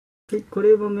でこ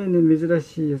れもね、珍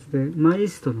しいやつで、マイ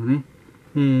ストのね、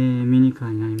ミニカ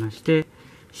ーになりまして、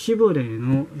シボレー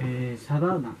の、サ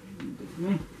バーバンです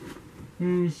ね。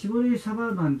シボレーサバ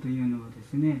ーバンというのはで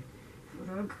すね、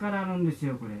古くからあるんです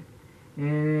よ、こ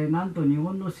れ。なんと日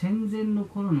本の戦前の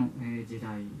頃の、時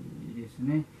代です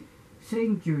ね。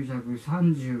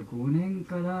1935年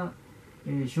から、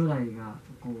初代が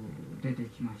こう出て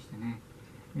きましてね。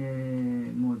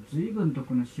もう随分と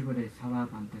このシボレーサバ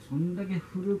ーバンってそんだけ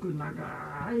古く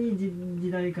長い時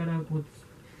代からこ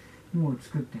うもう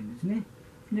作ってるんですね。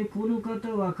でこの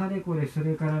方はかれこれそ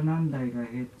れから何代か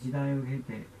時代を経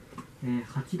て、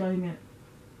8代目に、な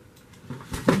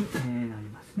り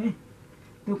ますね。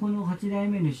でこの8代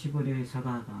目のシボレーサ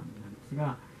バーバンなんです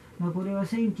が、これは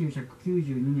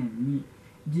1992年に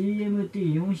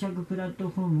GMT400 プラット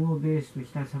フォームをベースと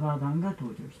したサバーバンが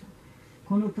登場した。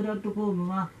このプラットフォーム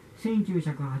は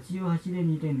1988年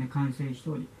に点で完成して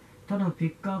おり、他のピ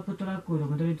ックアップトラックの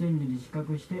モデルチェンジに比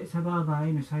較してサバーバン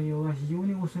への採用は非常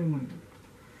に遅いものであ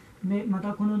った。でま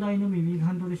たこの代のみ右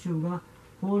ハンドル仕様が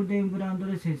ホールデンブランド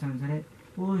で生産され、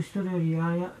オーストラリ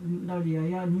アやニ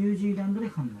ュージーランドで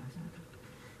販売された。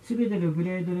すべてのグ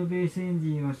レードのベースエン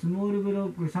ジンはスモールブロ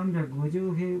ック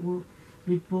350平方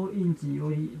立方インチよ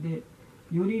りで、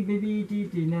よりベビー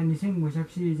TT な2500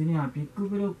シリーズにはピック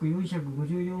ブロック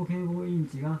454平方イン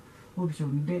チがオプショ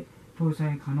ンで搭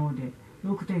載可能で、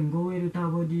6.5L ター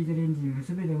ボディーゼルエンジンが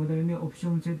すべてモデルにオプシ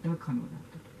ョンセットが可能だっ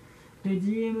たと。で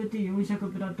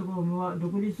GMT400 プラットフォームは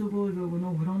独立構造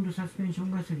のフロントサスペンショ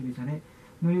ンが整備され、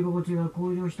乗り心地が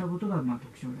向上したことが特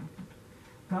徴で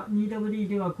あったと。が 2WD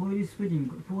ではコイルスプリン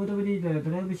グ、4WD では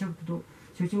ドライブシャフトと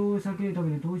所長を避けるた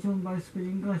めのトーションバイスプリ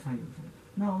ングが採用され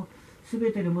た。なおす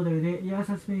べてのモデルでエア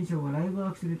サスペンションはライブ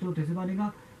アクセルと鉄バネ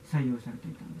が採用されて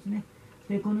いたんですね。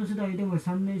でこの世代でも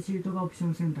3連シートがオプショ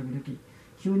ン選択でき、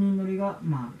9人乗りが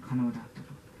可能だった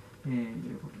と、いう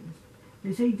こと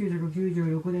です。で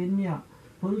1996年には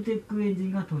ボルテックエンジ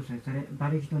ンが搭載され、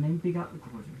馬力と燃費が向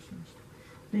上しました。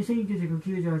で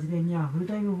1998年にはフル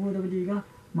タイム 4WD が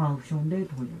オプションで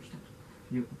登場した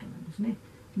ということなんですね。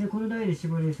でこの代でシ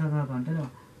ボレーサバーバンというのは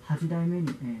8代目に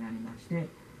なりまして、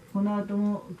この後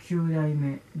も9代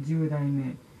目、10代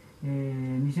目、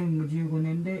2015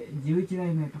年で11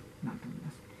代目となっておりま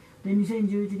す。で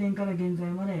2011年から現在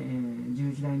まで、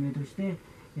11代目として、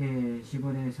シ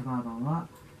ボレーサバーバンは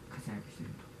活躍してい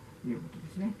るということ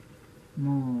ですね。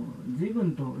もう随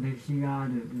分と歴史があ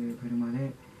る車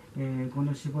で、こ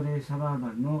のシボレーサバー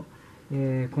バンの、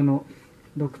この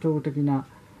独特的な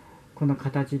この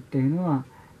形っていうのは、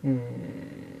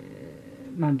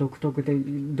独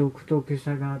特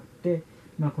さがあって、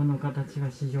この形が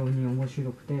非常に面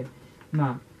白くて、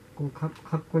こうかっ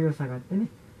こよさがあってね、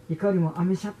いかにもア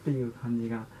メ車っていう感じ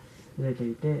が出て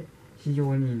いて非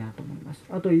常にいいなと思います。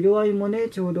あと色合いもね、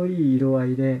ちょうどいい色合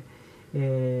いで、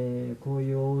こう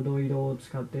いう黄土色を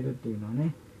使ってるっていうのは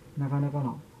ね、なかなか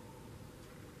の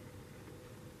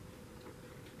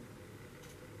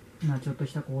ちょっと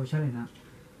したおしゃれな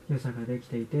良さができ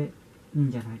ていていい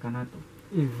んじゃないかなと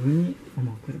いうふうに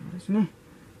思う車ですね。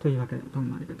というわけでどう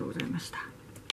もありがとうございました。